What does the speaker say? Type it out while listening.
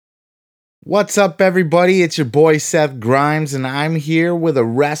What's up, everybody? It's your boy Seth Grimes, and I'm here with a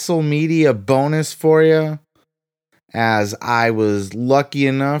Wrestle Media bonus for you. As I was lucky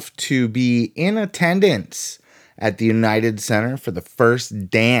enough to be in attendance at the United Center for the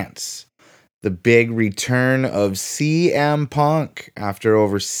first dance, the big return of CM Punk after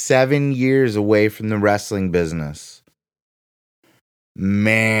over 7 years away from the wrestling business.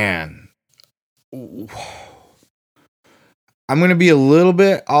 Man. I'm going to be a little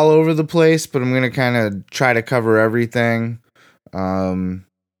bit all over the place, but I'm going to kind of try to cover everything for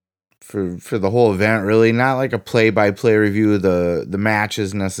the whole event, really. Not like a play-by-play review of the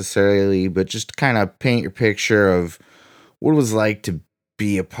matches necessarily, but just kind of paint your picture of what it was like to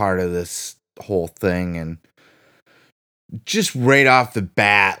be a part of this whole thing. And just right off the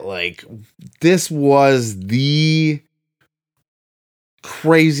bat, like, this was the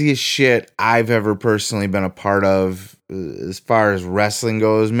craziest shit I've ever personally been a part of as far as wrestling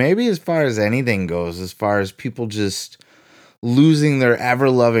goes, maybe as far as anything goes, as far as people just losing their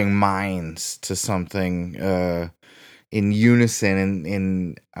ever-loving minds to something in unison and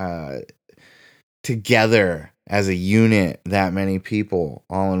in together as a unit, that many people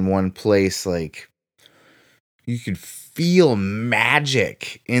all in one place. Like, you could feel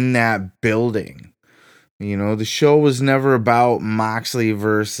magic in that building. You know, the show was never about Moxley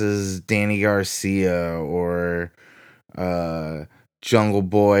versus Danny Garcia or Jungle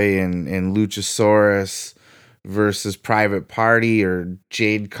Boy and Luchasaurus versus Private Party or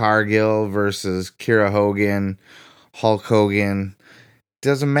Jade Cargill versus Kira Hogan, Hulk Hogan.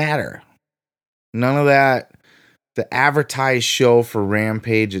 Doesn't matter. None of that. The advertised show for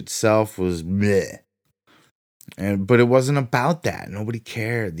Rampage itself was bleh. But it wasn't about that. Nobody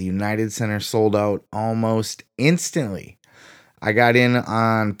cared. The United Center sold out almost instantly. I got in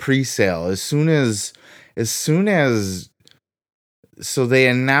on pre-sale as soon as so they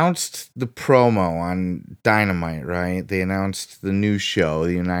announced the promo on Dynamite, right? They announced the new show,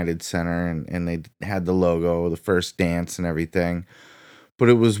 the United Center, and they had the logo, the first dance and everything. But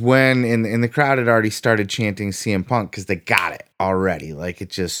it was when and the crowd had already started chanting CM Punk because they got it already. Like, it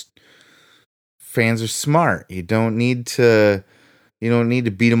just, fans are smart. You don't need to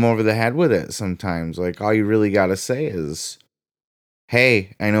beat them over the head with it sometimes. Like, all you really got to say is,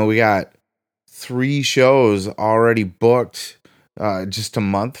 hey, I know we got 3 shows already booked just a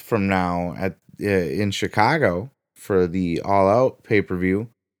month from now at in Chicago for the All Out pay-per-view,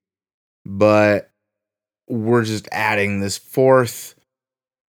 but we're just adding this 4th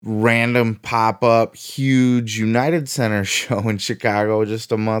random pop-up huge United Center show in Chicago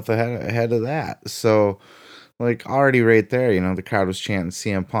just a month ahead of that. So, like, already right there, the crowd was chanting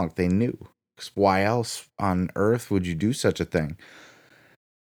CM Punk. They knew. 'Cause why else on earth would you do such a thing?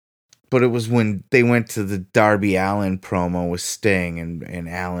 But it was when they went to the Darby Allin promo with Sting, and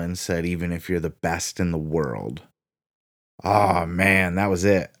Allin said, even if you're the best in the world. Oh, man, that was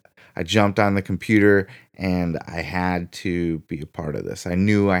it. I jumped on the computer, and I had to be a part of this. I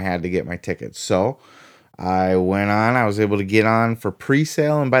knew I had to get my tickets. So I went on. I was able to get on for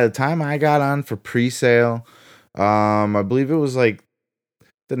pre-sale, and by the time I got on for pre-sale, I believe it was like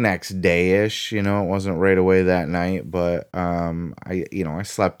the next day-ish. It wasn't right away that night, but I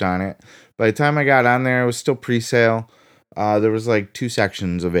slept on it. By the time I got on there, it was still pre-sale. There was like 2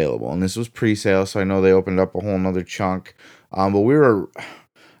 sections available, and this was pre-sale, so I know they opened up a whole nother chunk. But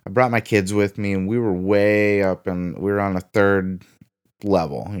I brought my kids with me, and we were way up, and we were on the 3rd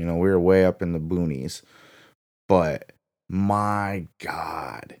level. We were way up in the boonies. But my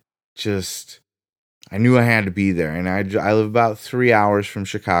God, I knew I had to be there, and I live about 3 hours from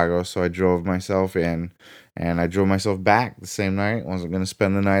Chicago, so I drove myself in, and I drove myself back the same night. Wasn't going to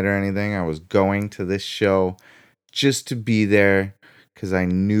spend the night or anything. I was going to this show just to be there because I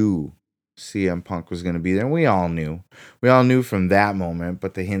knew CM Punk was going to be there, and we all knew. We all knew from that moment,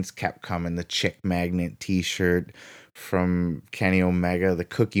 but the hints kept coming. The Chick Magnet t-shirt from Kenny Omega, the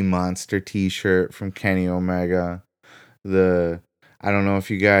Cookie Monster t-shirt from Kenny Omega, I don't know if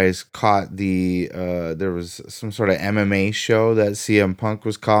you guys caught there was some sort of MMA show that CM Punk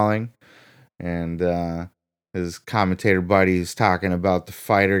was calling, and his commentator buddy is talking about the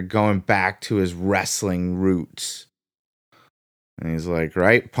fighter going back to his wrestling roots. And he's like,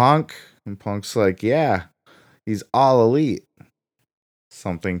 right, Punk? And Punk's like, yeah, he's all elite.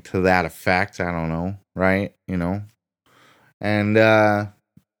 Something to that effect. I don't know, right? And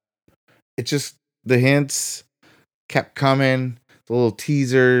it just, the hints kept coming, the little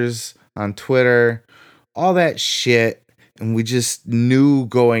teasers on Twitter, all that shit. And we just knew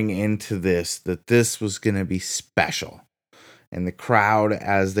going into this that this was going to be special. And the crowd,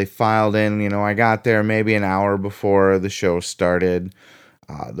 as they filed in, I got there maybe an hour before the show started.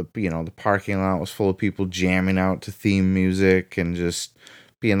 The parking lot was full of people jamming out to theme music and just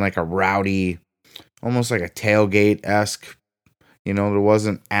being like a rowdy, almost like a tailgate-esque. There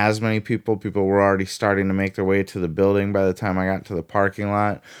wasn't as many people. People were already starting to make their way to the building by the time I got to the parking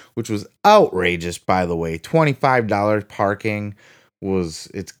lot, which was outrageous, by the way. $25 parking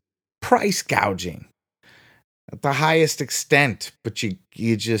it's price gouging at the highest extent, but you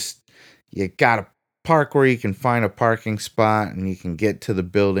gotta park where you can find a parking spot and you can get to the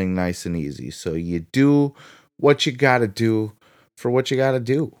building nice and easy. So you do what you gotta do for what you gotta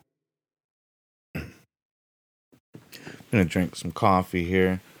do. I'm gonna drink some coffee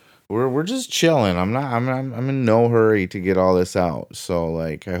here. We're just chilling. I'm in no hurry to get all this out. So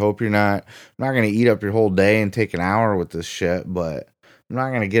like I hope I'm not gonna eat up your whole day and take an hour with this shit, but I'm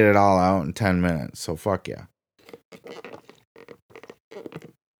not gonna get it all out in 10 minutes. So fuck yeah.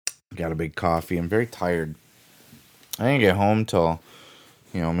 Got a big coffee. I'm very tired. I didn't get home till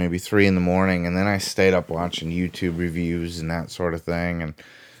maybe 3 in the morning, and then I stayed up watching YouTube reviews and that sort of thing. And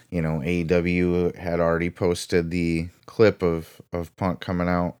AEW had already posted the clip of Punk coming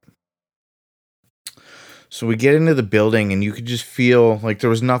out. So we get into the building, and you could just feel like there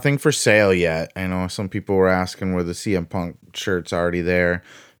was nothing for sale yet. I know some people were asking were the CM Punk shirts already there.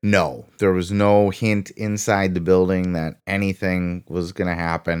 No, there was no hint inside the building that anything was going to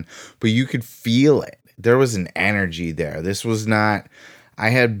happen, but you could feel it. There was an energy there. This was not, I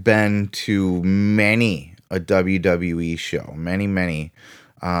had been to many a WWE show, many.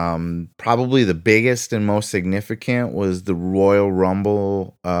 Probably the biggest and most significant was the Royal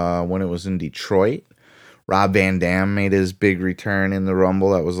Rumble when it was in Detroit. Rob Van Dam made his big return in the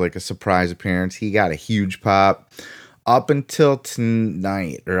Rumble. That was like a surprise appearance. He got a huge pop. Up until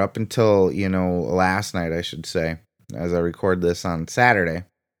tonight, or up until, last night, I should say, as I record this on Saturday.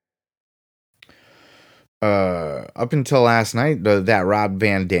 Up until last night, that Rob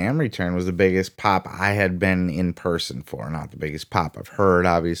Van Dam return was the biggest pop I had been in person for. Not the biggest pop I've heard,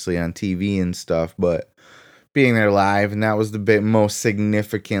 obviously, on TV and stuff, but being there live, and that was the most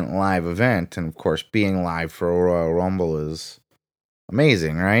significant live event. And of course, being live for a Royal Rumble is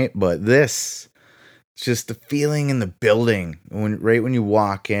amazing, right? But this, just the feeling in the building right when you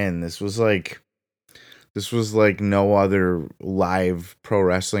walk in, this was like no other live pro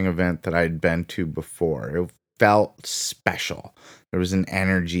wrestling event that I'd been to before. It felt special. There was an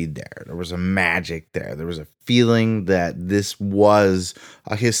energy there. There was a magic there. There was a feeling that this was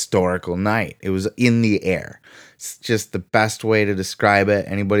a historical night. It was in the air. It's just the best way to describe it.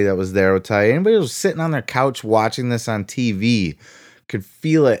 Anybody that was there will tell you. Anybody who was sitting on their couch watching this on TV could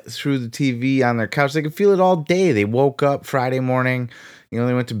feel it through the TV on their couch. They could feel it all day. They woke up Friday morning. They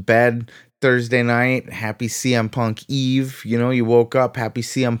went to bed Thursday night. Happy CM Punk Eve. You woke up. Happy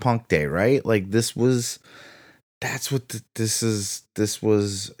CM Punk Day, right? Like this was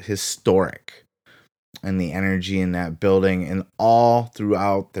historic, and the energy in that building, and all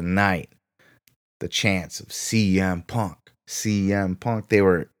throughout the night, the chants of CM Punk, they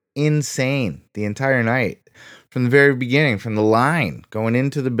were insane the entire night, from the very beginning, from the line going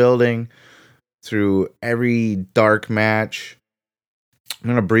into the building through every dark match. I'm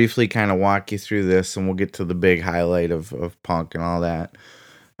going to briefly kind of walk you through this, and we'll get to the big highlight of Punk and all that.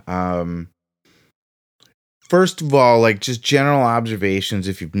 First of all, like just general observations,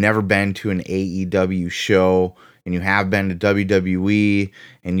 if you've never been to an AEW show and you have been to WWE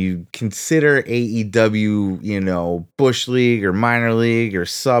and you consider AEW, Bush League or minor league or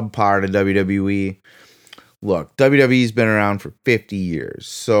subpar to WWE, look, WWE's been around for 50 years,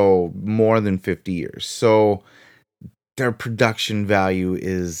 so more than 50 years. So their production value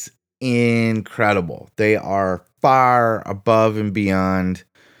is incredible. They are far above and beyond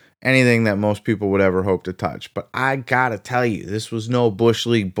anything that most people would ever hope to touch. But I gotta tell you, this was no Bush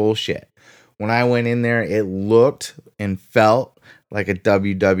League bullshit. When I went in there, it looked and felt like a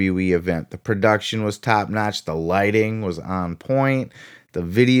WWE event. The production was top notch. The lighting was on point. The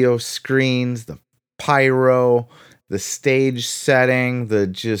video screens, the pyro, the stage setting,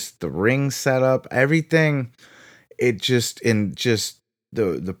 the ring setup, everything. The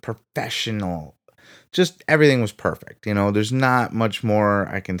professional, just everything was perfect. There's not much more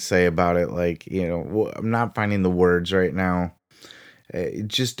I can say about it. Like, I'm not finding the words right now.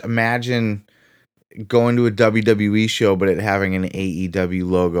 Just imagine going to a WWE show, but it having an AEW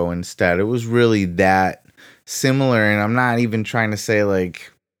logo instead. It was really that similar. And I'm not even trying to say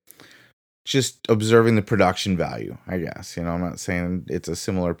like, just observing the production value, I guess. I'm not saying it's a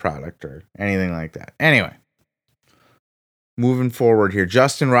similar product or anything like that. Anyway, moving forward here,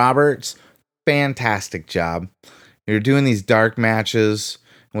 Justin Roberts, fantastic job. You're doing these dark matches.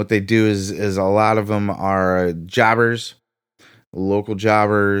 And what they do is a lot of them are jobbers. local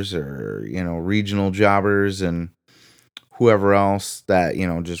jobbers or, regional jobbers and whoever else that,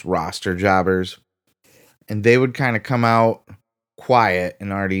 just roster jobbers. And they would kind of come out quiet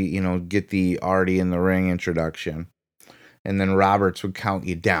and already, get the already in the ring introduction. And then Roberts would count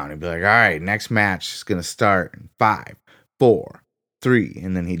you down. He'd be like, all right, next match is going to start in 5, 4, 3.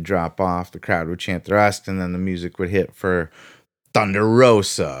 And then he'd drop off. The crowd would chant the rest. And then the music would hit for Thunder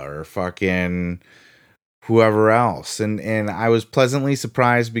Rosa or fucking whoever else. And I was pleasantly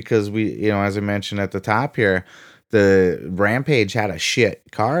surprised because we, as I mentioned at the top here, the Rampage had a shit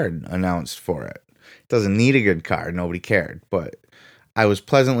card announced for it. It doesn't need a good card. Nobody cared. But I was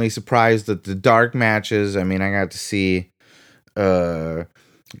pleasantly surprised that the dark matches, I mean, I got to see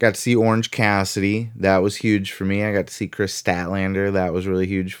Orange Cassidy. That was huge for me. I got to see Chris Statlander. That was really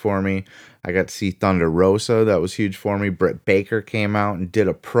huge for me. I got to see Thunder Rosa. That was huge for me. Britt Baker came out and did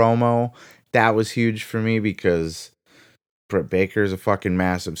a promo. That was huge for me because Britt Baker is a fucking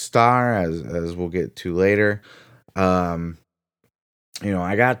massive star, as we'll get to later. I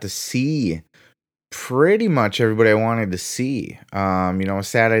got to see pretty much everybody I wanted to see.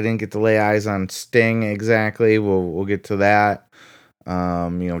 Sad I didn't get to lay eyes on Sting exactly. We'll get to that.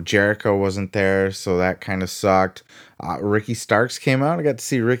 Jericho wasn't there, so that kind of sucked. Ricky Starks came out. I got to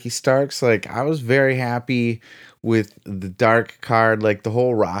see Ricky Starks. Like, I was very happy with the dark card. Like, the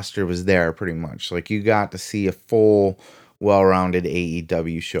whole roster was there pretty much. Like, you got to see a full, well-rounded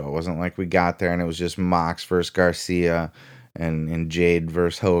AEW show. It wasn't like we got there and it was just Mox versus Garcia and Jade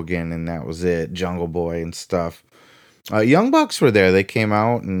versus Hogan, and that was it. Jungle Boy and stuff. Young Bucks were there. They came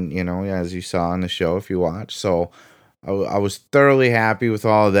out, and as you saw on the show if you watch. So I was thoroughly happy with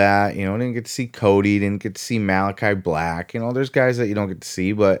all of that. Didn't get to see Cody, didn't get to see Malachi Black. There's guys that you don't get to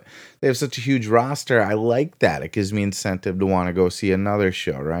see, but they have such a huge roster. I like that. It gives me incentive to want to go see another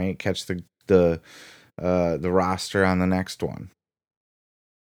show, right? Catch the roster on the next one.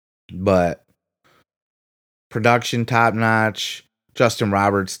 But production top notch, Justin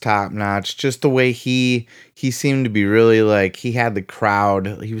Roberts top notch. Just the way he seemed to be really like he had the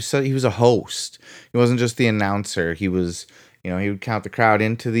crowd. He was a host. He wasn't just the announcer. He was, he would count the crowd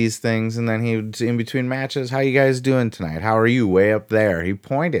into these things, and then he would, in between matches, how you guys doing tonight? How are you? Way up there. He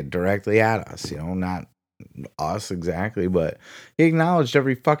pointed directly at us. Not us exactly, but he acknowledged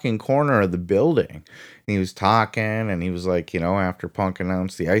every fucking corner of the building. And he was talking, and he was like, after Punk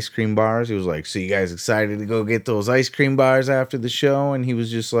announced the ice cream bars, he was like, so you guys excited to go get those ice cream bars after the show? And he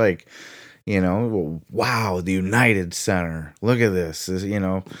was just like, wow, the United Center, look at this.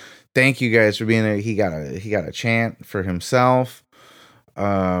 Thank you guys for being there. He got a chant for himself.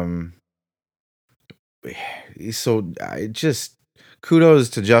 So I just, kudos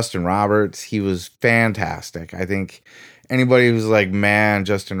to Justin Roberts. He was fantastic. I think anybody who's like, man,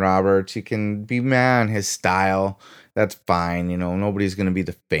 Justin Roberts, you can be mad on his style. That's fine. Nobody's going to be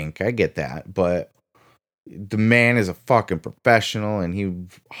the Fink. I get that. But the man is a fucking professional, and he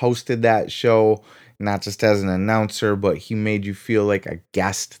hosted that show not just as an announcer, but he made you feel like a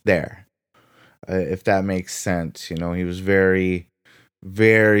guest there. If that makes sense. He was very,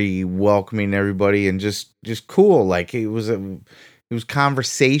 very welcoming to everybody and just cool. Like, he was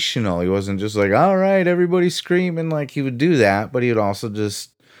conversational. He wasn't just like, all right, everybody screaming. Like, he would do that, but he would also just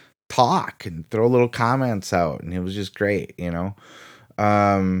talk and throw little comments out, and it was just great.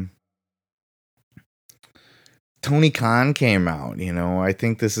 Tony Khan came out. I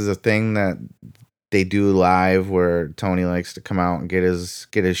think this is a thing that they do live where Tony likes to come out and get his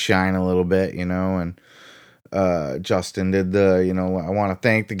shine a little bit, and Justin did the, I want to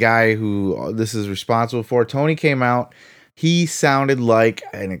thank the guy who this is responsible for. Tony came out. He sounded like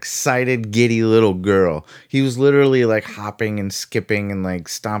an excited, giddy little girl. He was literally like hopping and skipping and like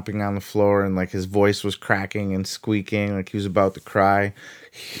stomping on the floor, and like his voice was cracking and squeaking like he was about to cry.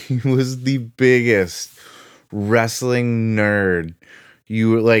 He was the biggest wrestling nerd.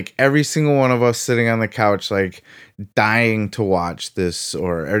 You were like, every single one of us sitting on the couch, like dying to watch this,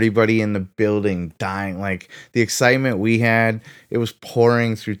 or everybody in the building dying. Like, the excitement we had, it was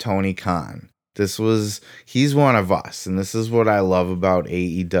pouring through Tony Khan. He's one of us, and this is what I love about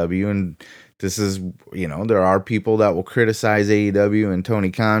AEW. And this is, there are people that will criticize AEW and Tony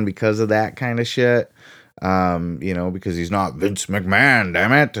Khan because of that kind of shit. Because he's not Vince McMahon,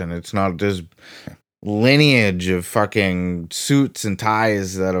 damn it, and it's not this lineage of fucking suits and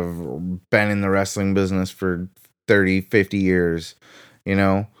ties that have been in the wrestling business for 30, 50 years.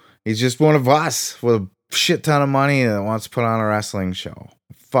 He's just one of us with a shit ton of money that wants to put on a wrestling show.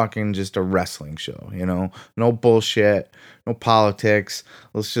 Fucking just a wrestling show, no bullshit, no politics.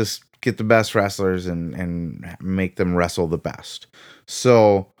 Let's just get the best wrestlers and make them wrestle the best.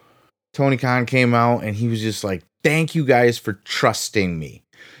 So Tony Khan came out, and he was just like thank you guys for trusting me.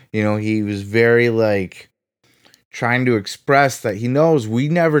 You know, he was very like trying to express that he knows we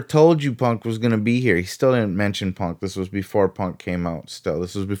never told you Punk was going to be here. He still didn't mention Punk. This was before Punk came out still.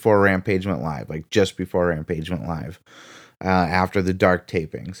 This was before Rampage went live, like just before Rampage went live, after the dark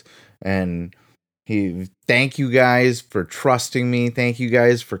tapings. And thank you guys for trusting me. Thank you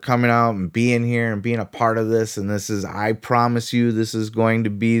guys for coming out and being here and being a part of this. And I promise you, this is going to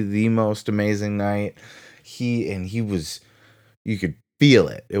be the most amazing night. He was, you could feel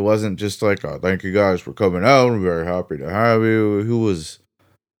it. It wasn't just like, oh, thank you guys for coming out. I'm very happy to have you. He was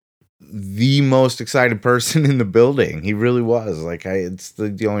the most excited person in the building. He really was. Like, it's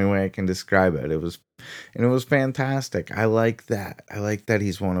the only way I can describe it. It was fantastic. I like that. I like that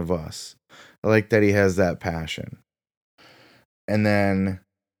he's one of us. I like that he has that passion. And then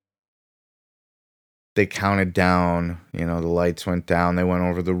they counted down, the lights went down. They went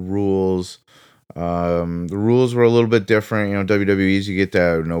over the rules. The rules were a little bit different. WWE's, you get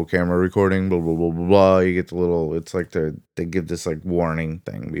that no camera recording, blah, blah, blah, blah, blah. You get the little, it's like they give this like warning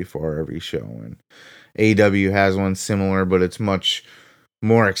thing before every show. And AEW has one similar, but it's much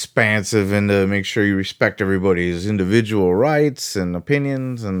more expansive and to make sure you respect everybody's individual rights and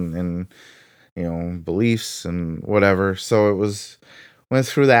opinions and beliefs and whatever. So went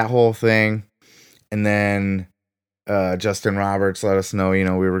through that whole thing. And then Justin Roberts let us know, we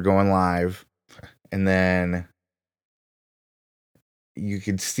were going live. And then you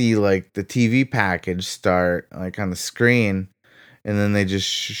could see like the TV package start like on the screen. And then they just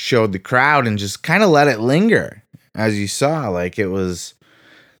showed the crowd and just kind of let it linger. As you saw, like they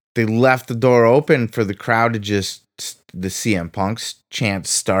left the door open for the crowd to the CM Punk's chant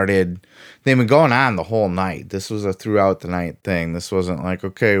started. They've been going on the whole night. This was a throughout the night thing. This wasn't like,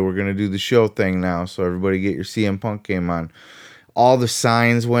 okay, we're going to do the show thing now. So everybody get your CM Punk game on. All the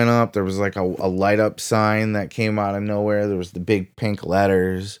signs went up. There was like a light up sign that came out of nowhere. There was the big pink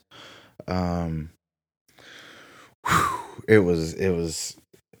letters. It was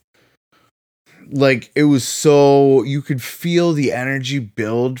like, it was so, you could feel the energy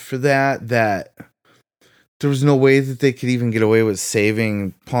build for that there was no way that they could even get away with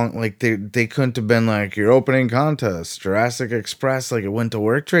saving Punk. Like they couldn't have been like your opening contest, Jurassic Express. Like it went to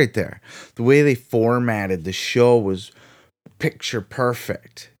work right there. The way they formatted the show was picture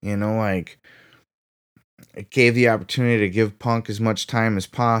perfect. Like it gave the opportunity to give Punk as much time as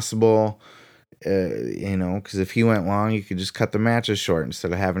possible. Because if he went long, you could just cut the matches short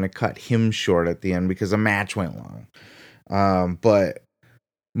instead of having to cut him short at the end because a match went long. But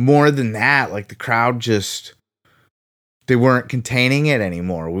more than that, like the crowd they weren't containing it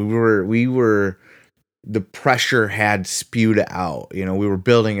anymore. We were, the pressure had spewed out. We were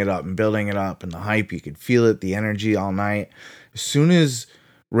building it up and the hype, you could feel it, the energy all night. As soon as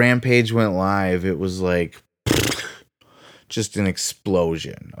Rampage went live, it was like just an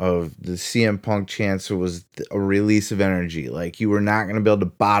explosion of the CM Punk chance. It was a release of energy. Like you were not going to be able to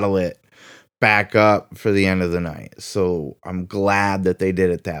bottle it back up for the end of the night. So I'm glad that they did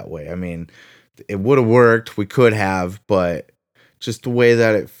it that way. I mean, it would have worked. We could have, but just the way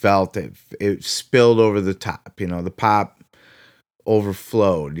that it felt, it spilled over the top. The pop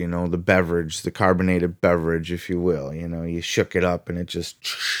overflowed, the beverage, the carbonated beverage, if you will. You shook it up and it just,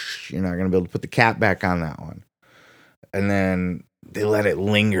 you're not going to be able to put the cap back on that one. And then they let it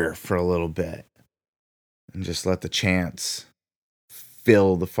linger for a little bit and just let the chants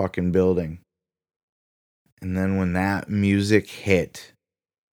fill the fucking building. And then when that music hit,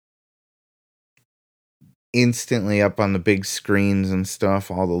 instantly up on the big screens and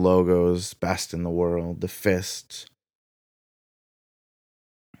stuff, all the logos, best in the world, the fists.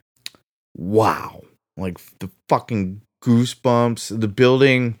 Wow. Like the fucking goosebumps. The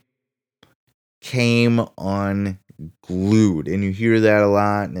building came unglued. And you hear that a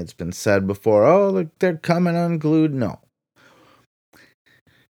lot, and it's been said before, oh, look, they're coming unglued. No.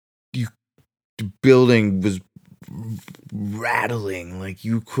 The building was rattling. Like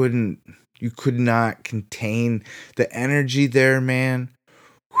you could not contain the energy there, man.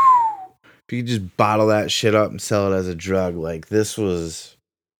 Whew. If you could just bottle that shit up and sell it as a drug, like this was,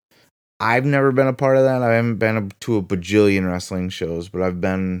 I've never been a part of that. I haven't been to a bajillion wrestling shows, but I've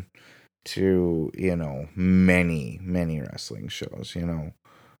been to, many, many wrestling shows,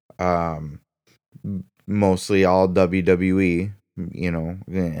 mostly all WWE,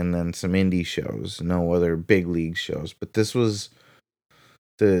 and then some indie shows, no other big league shows. But this was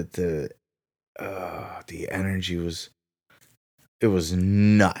the energy it was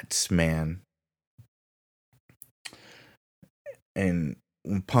nuts, man. And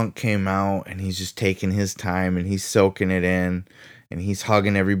when Punk came out and he's just taking his time and he's soaking it in, and he's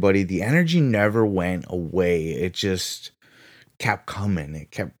hugging everybody. The energy never went away. It just kept coming.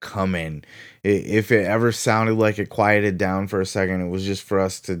 It kept coming. If it ever sounded like it quieted down for a second, it was just for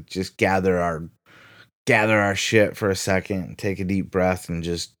us to just gather our shit for a second, take a deep breath, and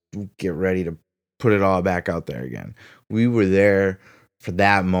just get ready to put it all back out there again. We were there for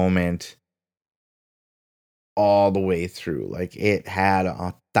that moment all the way through. Like, it had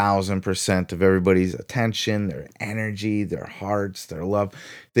 1,000% of everybody's attention, their energy, their hearts, their love.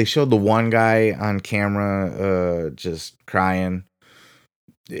 They showed the one guy on camera just crying,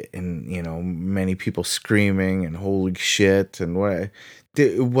 and many people screaming and holy shit and what.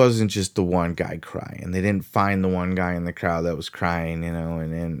 It wasn't just the one guy crying. They didn't find the one guy in the crowd that was crying,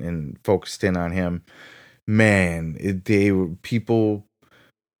 and focused in on him. Man, they were people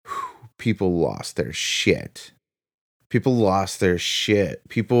lost their shit. People lost their shit.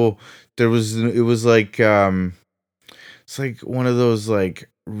 People, it was like, it's like one of those like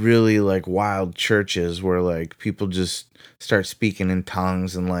really like wild churches where like people just start speaking in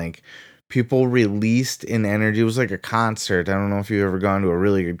tongues, and like people released in energy. It was like a concert. I don't know if you've ever gone to a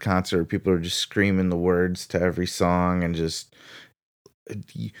really good concert where people are just screaming the words to every song, and just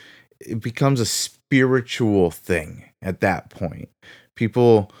it becomes a spiritual thing at that point.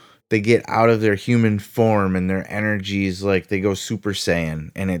 People, they get out of their human form, and their energies, like, they go Super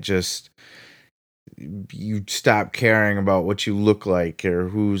Saiyan, and it just, you stop caring about what you look like or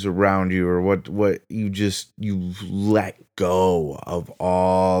who's around you or what you let go of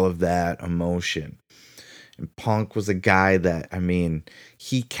all of that emotion. And Punk was a guy that, I mean,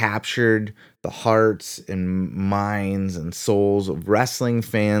 he captured the hearts and minds and souls of wrestling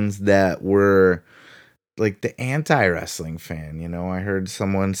fans that were like the anti-wrestling fan. I heard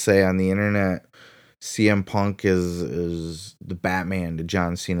someone say on the internet, CM Punk is the Batman to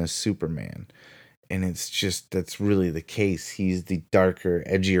John Cena's Superman. And it's just, that's really the case. He's the darker,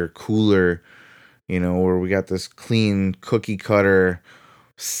 edgier, cooler, where we got this clean cookie cutter,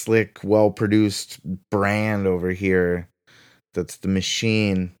 slick, well produced brand over here. That's the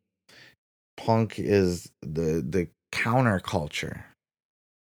Machine. Punk is the counterculture,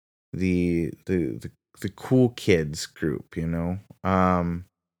 the cool kids group, and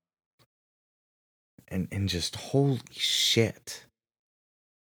just holy shit,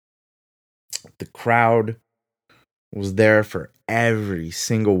 the crowd was there for every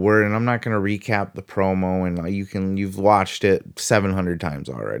single word. And I'm not going to recap the promo, and you've watched it 700 times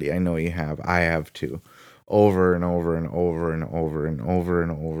already. I know you have. I have too, over and over and over and over and over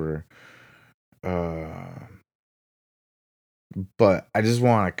and over. But I just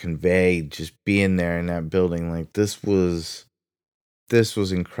want to convey just being there in that building. Like, this was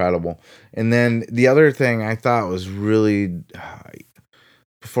incredible. And then the other thing I thought was really,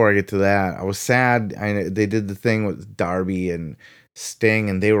 before I get to that, I was sad. They did the thing with Darby and Sting,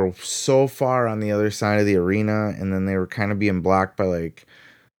 and they were so far on the other side of the arena, and then they were kind of being blocked by like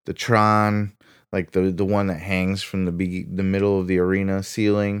the Tron, like the one that hangs from the middle of the arena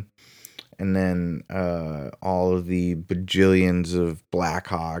ceiling, and then all of the bajillions of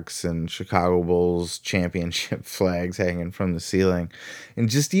Blackhawks and Chicago Bulls championship flags hanging from the ceiling. And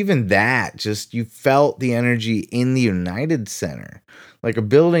just even that, just you felt the energy in the United Center. Like, a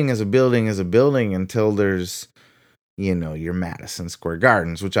building is a building is a building until there's, your Madison Square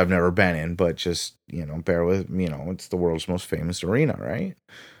Gardens, which I've never been in, but just, bear with, it's the world's most famous arena, right?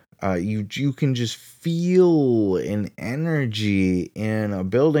 You can just feel an energy in a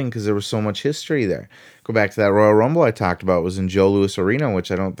building because there was so much history there. Go back to that Royal Rumble I talked about, was in Joe Louis Arena,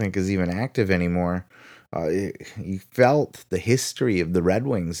 which I don't think is even active anymore. You felt the history of the Red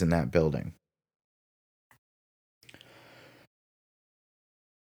Wings in that building.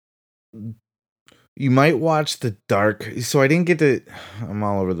 You might watch the dark. So I didn't get to. I'm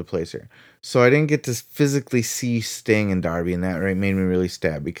all over the place here. So I didn't get to physically see Sting and Darby, and that made me really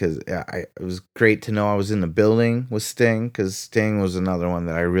sad because it was great to know I was in the building with Sting, because Sting was another one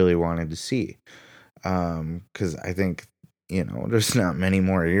that I really wanted to see. Because I think there's not many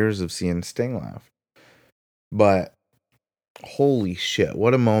more years of seeing Sting left. But holy shit,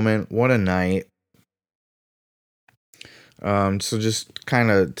 what a moment, what a night. So just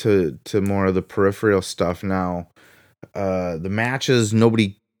kind of to more of the peripheral stuff now. The matches,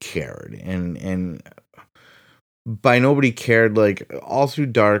 nobody cared, and by nobody cared, like, all through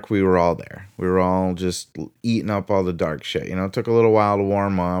Dark, we were all there. We were all just eating up all the Dark shit. It took a little while to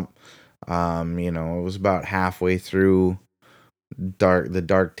warm up. It was about halfway through the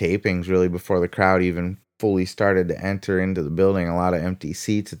Dark tapings, really, before the crowd even fully started to enter into the building. A lot of empty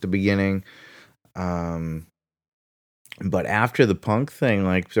seats at the beginning. But after the Punk thing,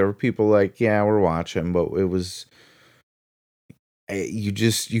 like, there were people like, yeah, we're watching, but it was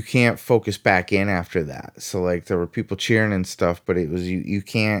you can't focus back in after that. So like there were people cheering and stuff, but it was you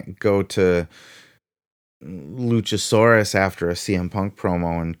can't go to Luchasaurus after a CM Punk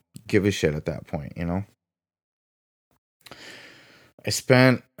promo and give a shit at that point, you know? I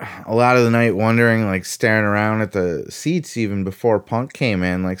spent a lot of the night wondering, like staring around at the seats even before Punk came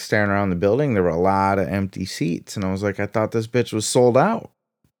in, like staring around the building. There were a lot of empty seats, and I was like, I thought this bitch was sold out.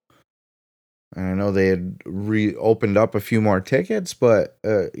 And I know they had reopened up a few more tickets, but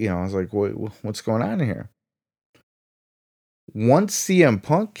I was like, what's going on here? Once CM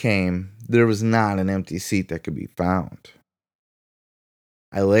Punk came, there was not an empty seat that could be found.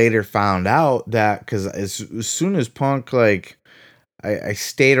 I later found out that because as soon as Punk, like, I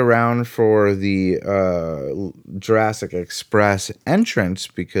stayed around for the Jurassic Express entrance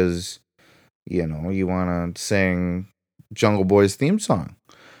because, you want to sing Jungle Boy's theme song.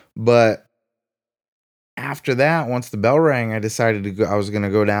 But after that, once the bell rang, I decided to go. I was going to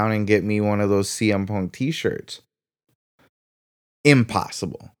go down and get me one of those CM Punk t-shirts.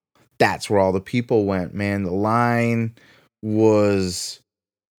 Impossible. That's where all the people went, man. The line was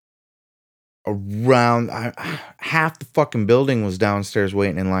around half the fucking building was downstairs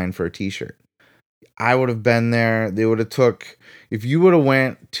waiting in line for a t-shirt. I would have been there. They would have took, if you would have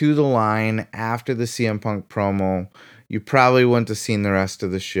went to the line after the CM Punk promo, you probably wouldn't have seen the rest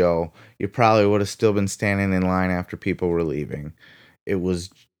of the show. You probably would have still been standing in line after people were leaving. It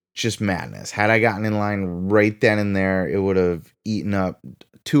was just madness. Had I gotten in line right then and there, it would have eaten up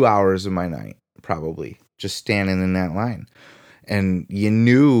 2 hours of my night, probably, just standing in that line. And you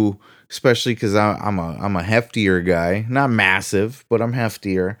knew, especially because I'm a heftier guy, not massive, but I'm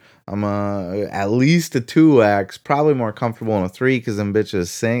heftier. I'm at least a 2X, probably more comfortable in a 3 because them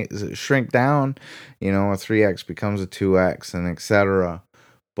bitches shrink down. A 3X becomes a 2X and etc.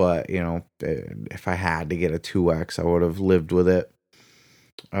 But if I had to get a 2X, I would have lived with it.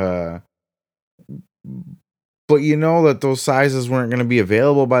 Uh, but you know that those sizes weren't going to be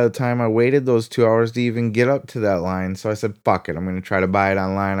available by the time I waited those 2 hours to even get up to that line. So I said, fuck it. I'm going to try to buy it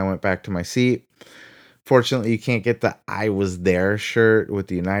online. I went back to my seat. Fortunately, you can't get the I Was There shirt with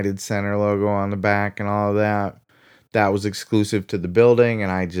the United Center logo on the back and all of that. That was exclusive to the building,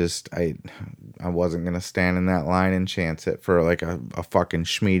 and I wasn't going to stand in that line and chance it for like a fucking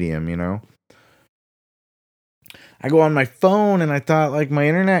schmedium, I go on my phone and I thought like my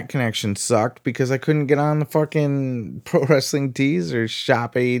internet connection sucked because I couldn't get on the fucking Pro Wrestling Tees or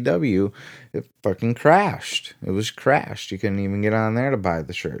Shop AEW. It fucking crashed. It was crashed. You couldn't even get on there to buy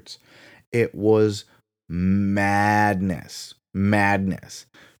the shirts. It was madness. Madness.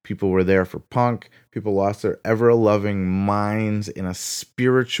 People were there for Punk. People lost their ever-loving minds in a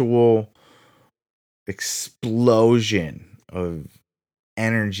spiritual explosion of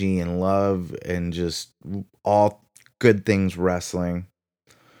energy and love and just all good things wrestling.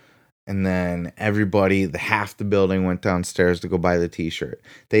 And then the half the building went downstairs to go buy the t-shirt.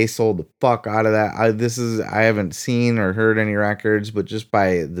 They sold the fuck out of that. I haven't seen or heard any records, but just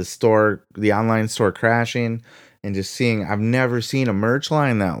by the online store crashing and just seeing, I've never seen a merch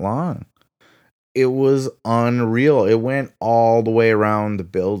line that long. It was unreal. It went all the way around the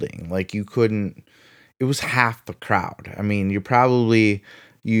building. Like it was half the crowd. I mean, I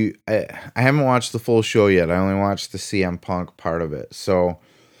haven't watched the full show yet. I only watched the CM Punk part of it. So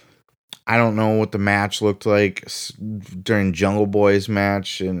I don't know what the match looked like during Jungle Boy's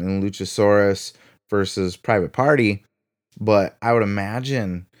match and Luchasaurus versus Private Party, but I would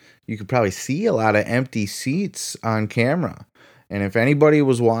imagine you could probably see a lot of empty seats on camera. And if anybody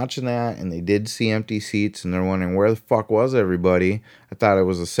was watching that and they did see empty seats and they're wondering where the fuck was everybody, I thought it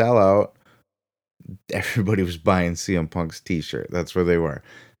was a sellout. Everybody was buying CM Punk's t-shirt. That's where they were.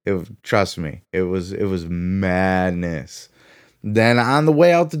 Trust me, it was madness. Then on the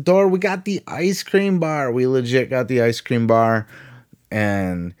way out the door, we got the ice cream bar. We legit got the ice cream bar,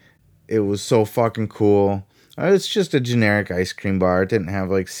 and it was so fucking cool. It's just a generic ice cream bar. It didn't have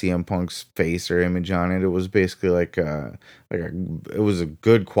like CM Punk's face or image on it. It was basically it was a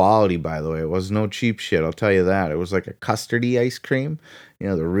good quality, by the way. It was no cheap shit, I'll tell you that. It was like a custardy ice cream,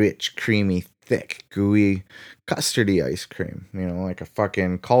 the rich, creamy, thick, gooey custardy ice cream, like a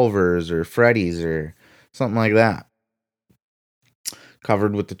fucking Culver's or Freddy's or something like that.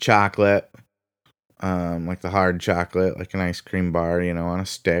 Covered with the chocolate, like the hard chocolate, like an ice cream bar, on a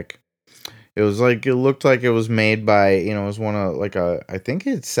stick. It looked like it was made by, it was one of I think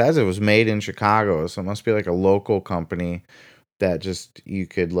it says it was made in Chicago, so it must be like a local company that just, you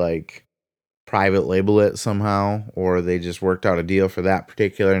could like private label it somehow, or they just worked out a deal for that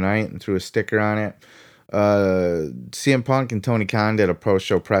particular night and threw a sticker on it. CM Punk and Tony Khan did a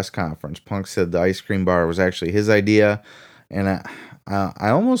post-show press conference. Punk said the ice cream bar was actually his idea, And I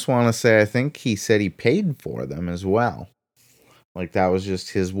almost want to say I think he said he paid for them as well. Like that was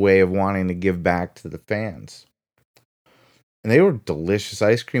just his way of wanting to give back to the fans. And they were delicious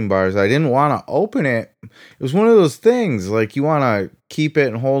ice cream bars. I didn't want to open it. It was one of those things like you want to keep it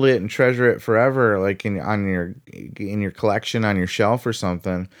and hold it and treasure it forever, like in your collection on your shelf or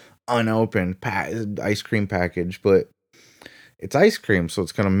something. Unopened ice cream package, but it's ice cream, so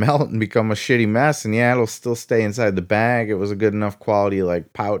it's gonna melt and become a shitty mess. And yeah, it'll still stay inside the bag. It was a good enough quality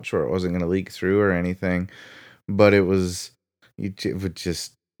like pouch where it wasn't gonna leak through or anything, but it would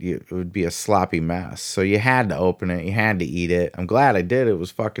just it would be a sloppy mess. So you had to open it, you had to eat it. I'm glad I did. It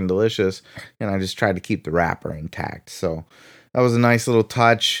was fucking delicious, and I just tried to keep the wrapper intact. So that was a nice little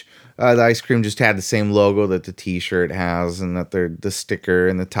touch. The ice cream just had the same logo that the T-shirt has, and that the sticker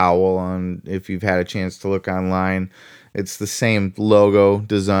and the towel on. If you've had a chance to look online, it's the same logo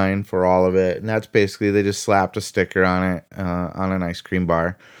design for all of it, and that's basically they just slapped a sticker on it on an ice cream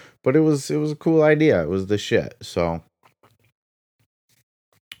bar. But it was a cool idea. It was the shit. So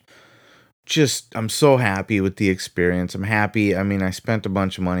just I'm so happy with the experience. I'm happy. I mean, I spent a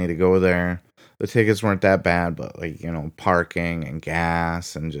bunch of money to go there. The tickets weren't that bad, but like, parking and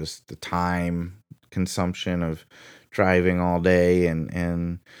gas and just the time consumption of driving all day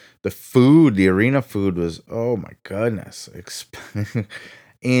and the food, the arena food was oh my goodness,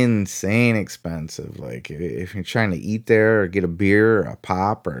 insane expensive. Like if you're trying to eat there or get a beer or a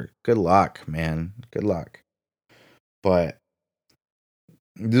pop or good luck, man. Good luck. But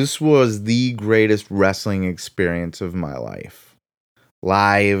this was the greatest wrestling experience of my life.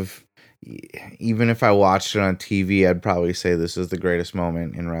 Live, even if I watched it on TV, I'd probably say this is the greatest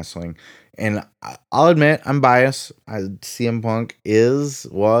moment in wrestling. And I'll admit, I'm biased. CM Punk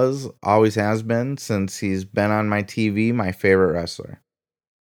was, always has been, since he's been on my TV, my favorite wrestler.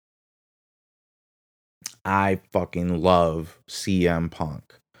 I fucking love CM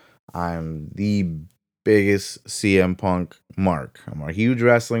Punk. I'm the biggest CM Punk mark. I'm a huge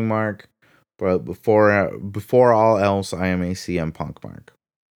wrestling mark, but before all else, I am a CM Punk mark.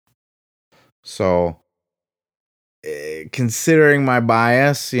 So, considering my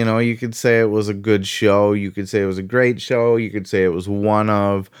bias, you could say it was a good show. You could say it was a great show. You could say it was one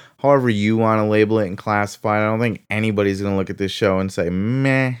of, however you want to label it and classify it. I don't think anybody's gonna look at this show and say,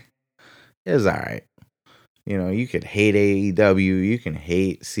 "Meh, it was all right." You could hate AEW, you can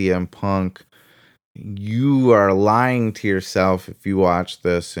hate CM Punk. You are lying to yourself if you watch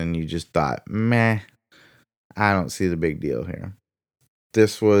this and you just thought, meh, I don't see the big deal here.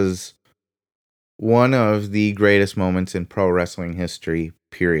 This was one of the greatest moments in pro wrestling history,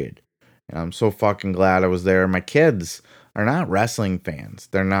 period. And I'm so fucking glad I was there. My kids are not wrestling fans.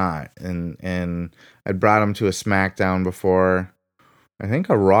 They're not. And I brought them to a SmackDown before. I think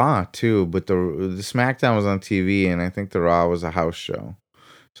a Raw too, but the SmackDown was on TV and I think the Raw was a house show.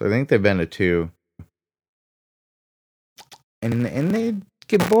 So I think they've been to two. And they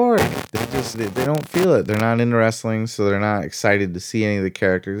get bored. They don't feel it. They're not into wrestling, so they're not excited to see any of the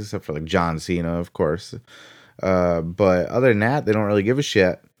characters except for like John Cena, of course. But other than that, they don't really give a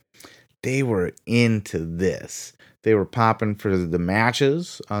shit. They were into this. They were popping for the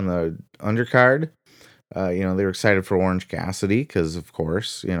matches on the undercard. They were excited for Orange Cassidy because, of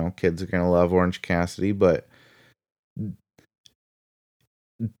course, kids are gonna love Orange Cassidy. But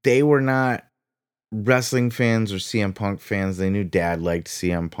they were not wrestling fans or CM Punk fans. They knew Dad liked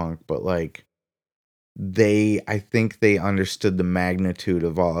CM Punk, but like I think they understood the magnitude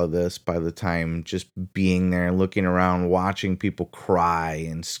of all of this by the time just being there, looking around, watching people cry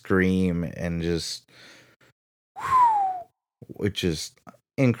and scream and just which is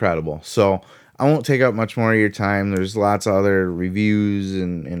incredible. So I won't take up much more of your time. There's lots of other reviews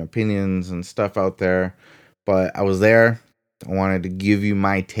and opinions and stuff out there, but I was there. I wanted to give you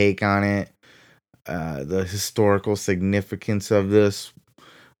my take on it, the historical significance of this.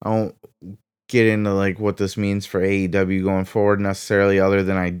 I won't get into like what this means for AEW going forward necessarily, other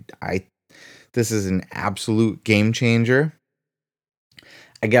than I this is an absolute game changer.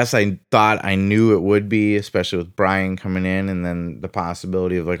 I guess I thought I knew it would be, especially with Brian coming in and then the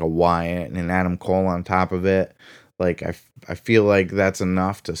possibility of like a Wyatt and an Adam Cole on top of it. Like I feel like that's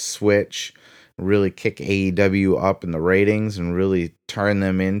enough to switch, really kick AEW up in the ratings and really turn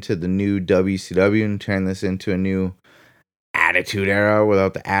them into the new WCW and turn this into a new attitude era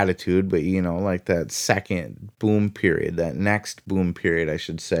without the attitude, but like that second boom period, that next boom period, I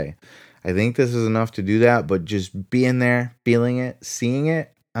should say. I think this is enough to do that, but just being there, feeling it, seeing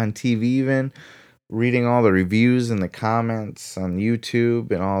it on TV, even reading all the reviews and the comments on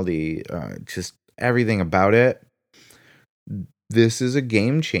YouTube and all the just everything about it. this is a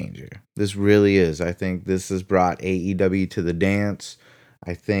game changer. This really is. I think this has brought AEW to the dance.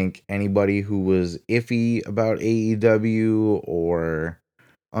 I think anybody who was iffy about AEW or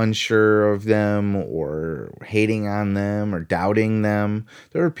unsure of them or hating on them or doubting them,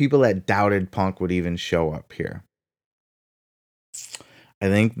 there were people that doubted Punk would even show up here. I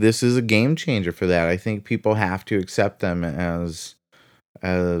think this is a game changer for that. I think people have to accept them as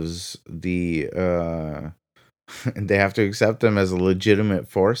the they have to accept them as a legitimate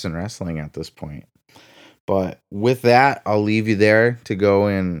force in wrestling at this point. But with that, I'll leave you there to go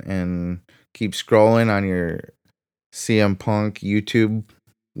and keep scrolling on your CM Punk YouTube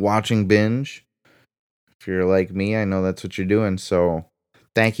watching binge. If you're like me, I know that's what you're doing. So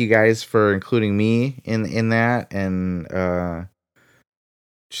thank you guys for including me in that. And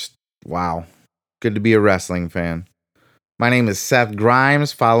just wow. Good to be a wrestling fan. My name is Seth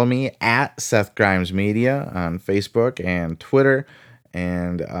Grimes. Follow me at Seth Grimes Media on Facebook and Twitter.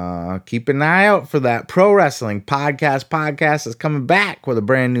 And keep an eye out for that Pro Wrestling Podcast. Podcast is coming back with a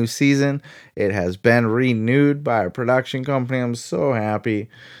brand new season. It has been renewed by a production company. I'm so happy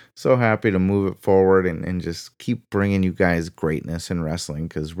to move it forward and just keep bringing you guys greatness in wrestling,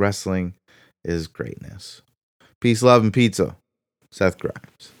 because wrestling is greatness. Peace, love, and pizza. Seth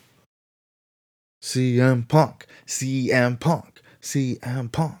Grimes. CM Punk, CM Punk,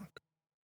 CM Punk.